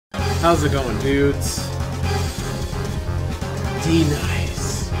How's it going, dudes?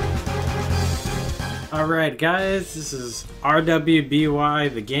 D-Nice. Alright, guys, this is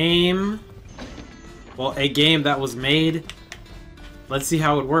RWBY, the game. Well, a game that was made. Let's see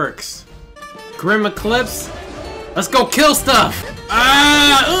how it works. Grim Eclipse. Let's go kill stuff!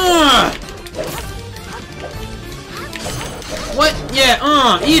 What?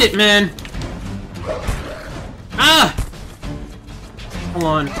 Yeah, eat it, man! Ah! Hold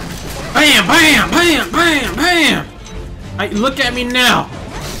on. Bam, bam, bam, bam, bam! Look at me now!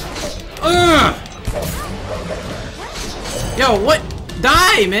 Yo, what?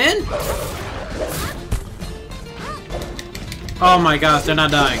 Die, man! Oh my gosh, they're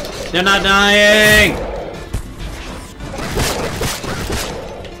not dying. They're not dying!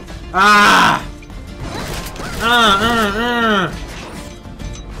 Ah!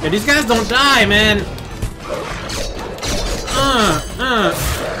 Yeah, these guys don't die, man.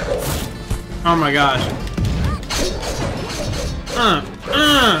 Oh my gosh.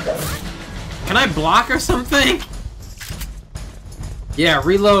 Can I block or something? Yeah,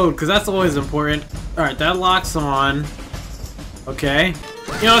 reload, because that's always important. Alright, that locks on. Okay.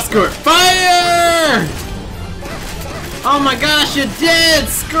 You know, screw it. Fire! Oh my gosh, you're dead,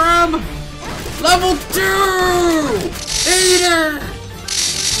 scrub! Level 2! Eater!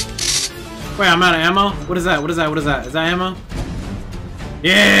 Wait, I'm out of ammo? What is that? What is that? What is that? Is that ammo?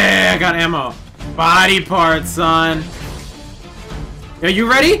 Yeah, I got ammo. Body parts, son. Are you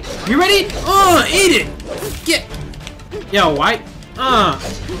ready? You ready? Eat it! Get! Yo, why?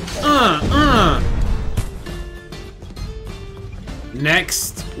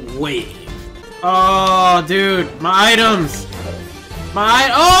 Next wave. Oh, dude, my items.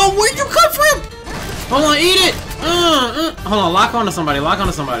 Oh, where'd you come from? Hold on, eat it. Hold on, lock onto somebody. Lock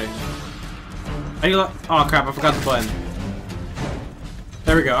onto somebody. How do you lock? Oh crap, I forgot the button.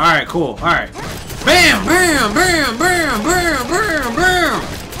 There we go. All right, cool. All right. Bam, bam, bam, bam, bam, bam, bam.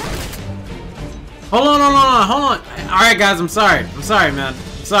 Hold on, hold on, hold on. All right, guys, I'm sorry. I'm sorry, man.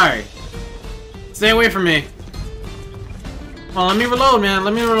 I'm sorry. Stay away from me. Oh, let me reload, man.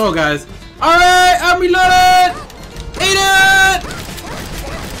 Let me reload, guys. All right, I'm reloaded. Eat it.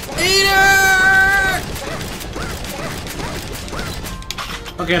 Eat it.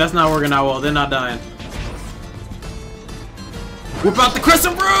 Okay, that's not working out well. They're not dying. Whip out the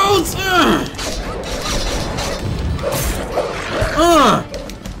crescent rolls.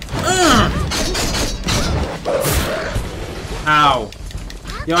 Ow.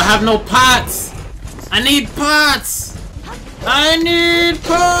 Yo, I have no pots. I need pots. I need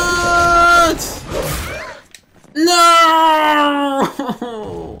pots. No.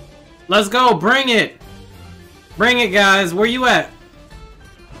 Let's go. Bring it. Bring it, guys. Where you at?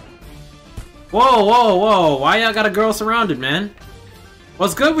 Whoa, whoa, whoa. Why y'all got a girl surrounded, man?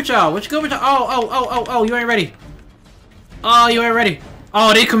 What's good with y'all? What's good with y'all? Oh, you ain't ready. Oh, you ain't ready.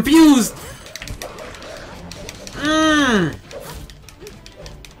 Oh, they confused.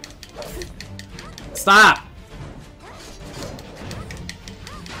 Stop.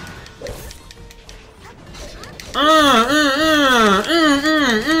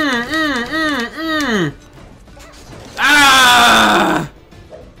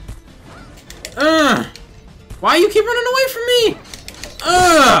 Why you keep running away from me?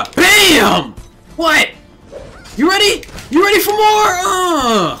 Bam! What? You ready? You ready for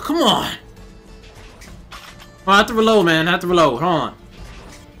more? Come on. Oh, I have to reload, man. I have to reload. Hold on.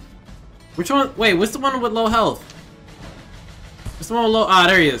 Which one? Wait, what's the one with low health? What's the one with low? Ah,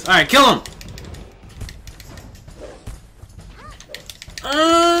 there he is. All right, kill him. No.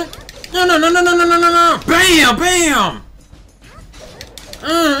 Bam, bam.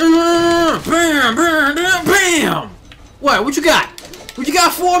 Bam, bam, bam. What you got? What you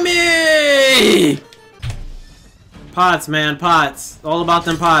got for me? Pots, man, pots. All about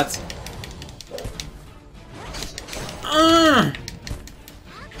them pots.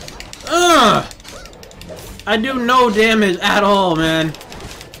 I do no damage at all, man.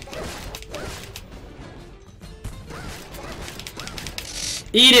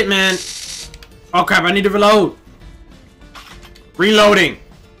 Eat it, man. Oh crap, I need to reload. Reloading.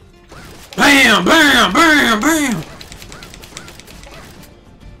 Bam, bam, bam, bam.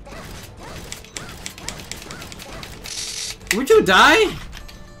 Would you die?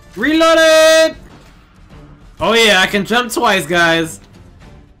 Reload it. Oh yeah, I can jump twice, guys.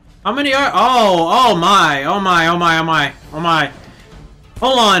 How many are? Oh my.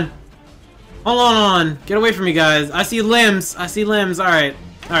 Hold on. Hold on. Get away from me, guys. I see limbs. I see limbs. All right.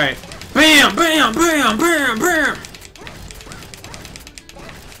 All right. Bam, bam, bam, bam, bam.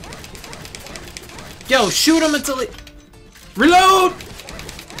 Yo, shoot him until he... Reload!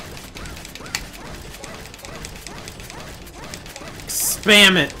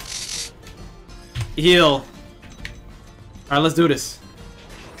 spam it. Heal. Alright, let's do this.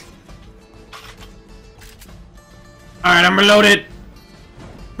 Alright, I'm reloaded.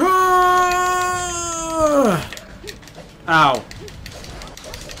 Ow.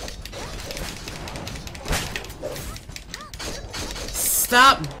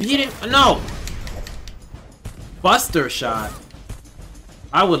 Stop beating. No. Buster shot.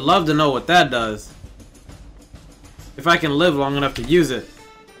 I would love to know what that does. If I can live long enough to use it.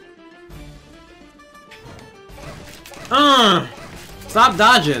 Stop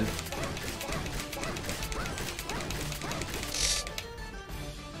dodging.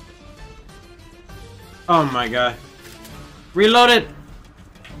 Oh my god. Reload it.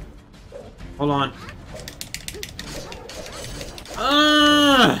 Hold on.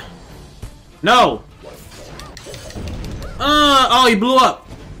 No. Oh, he blew up.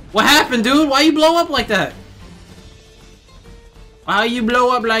 What happened, dude? Why you blow up like that? Why you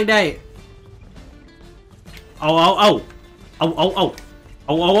blow up like that? Oh. Oh,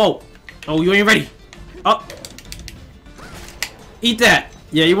 you ain't ready. Oh. Eat that.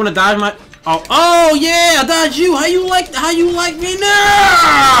 Yeah, you wanna dodge my... Oh yeah, I dodged you. How you like me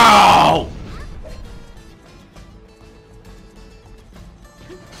now?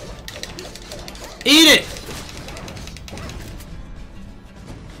 Eat it.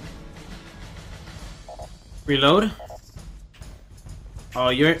 Reload. Oh,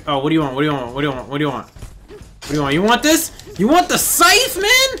 you're... Oh, what do you want? What do you want? What do you want? What do you want? What do you want? You want this? You want the scythe,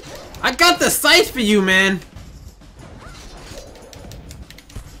 man? I got the scythe for you, man.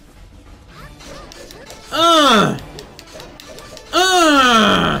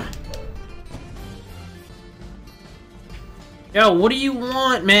 Yo, what do you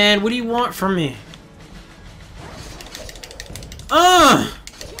want, man? What do you want from me?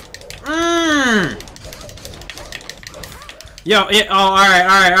 Yo, yeah, oh,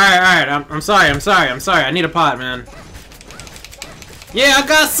 alright. I'm sorry. I need a pot, man. Yeah, I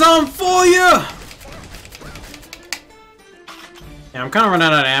got some for you! Yeah, I'm kind of running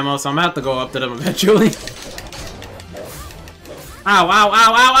out of ammo, so I'm gonna have to go up to them eventually. Ow!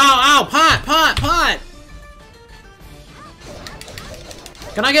 Pot!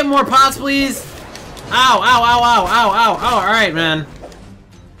 Can I get more pots, please? Ow! Alright, man.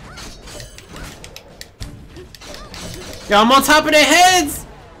 Yo, I'm on top of their heads!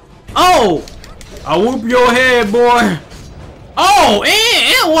 Oh! I'll whoop your head, boy! Oh!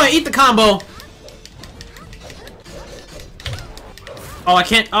 And what? Eat the combo! Oh, I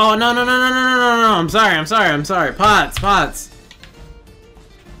can't. Oh, no. I'm sorry. Pots.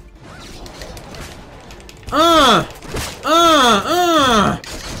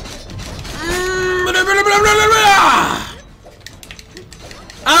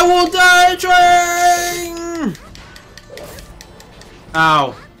 I will die trying!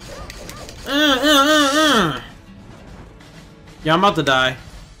 Ow. Yeah, I'm about to die.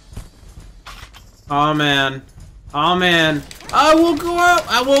 Oh man. I will go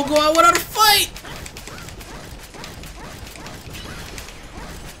out without a fight!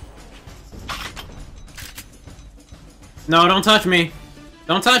 No, don't touch me.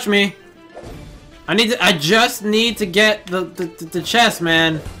 Don't touch me. I just need to get the chest,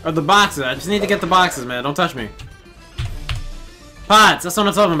 man. Or the boxes. I just need to get the boxes, man. Don't touch me. Pots, that's what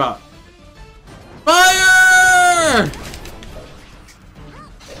I'm talking about. Fire!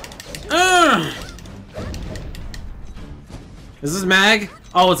 Is this mag?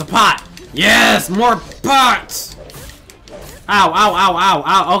 Oh, it's a pot. Yes, more pots.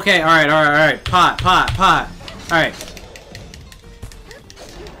 Ow. Okay, alright. Pot. Alright.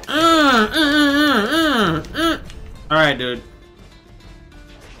 Alright, dude.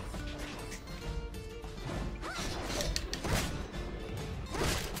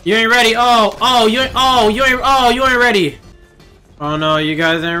 You ain't ready. You ain't ready. Oh no, you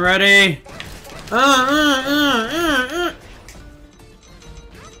guys ain't ready.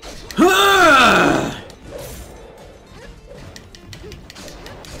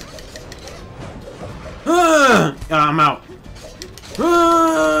 I'm out.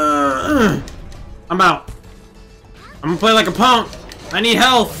 I'm out. I'm gonna play like a punk. I need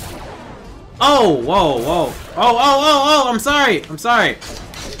health. Oh, whoa. Oh, I'm sorry.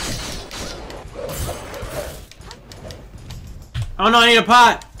 Oh no, I need a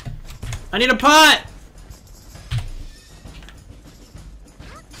pot.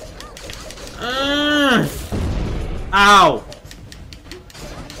 Ow.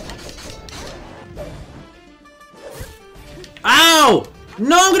 Ow!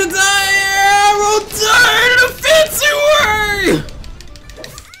 No, I'm gonna die! I will die in a fancy way!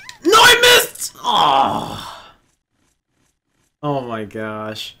 No, I missed! Oh. Oh my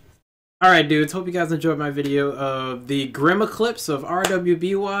gosh. Alright, dudes. Hope you guys enjoyed my video of the Grim Eclipse of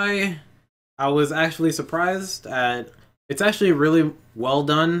RWBY. I was actually surprised at... It's actually really well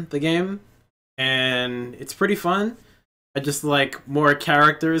done, the game. And it's pretty fun. I just like more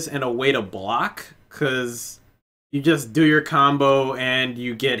characters and a way to block. Because you just do your combo and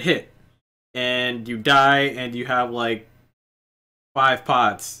you get hit. And you die and you have like 5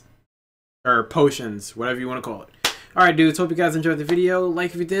 pots. Or potions, whatever you want to call it. Alright, dudes. Hope you guys enjoyed the video.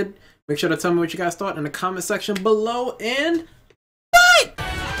 Like if you did. Make sure to tell me what you guys thought in the comment section below, and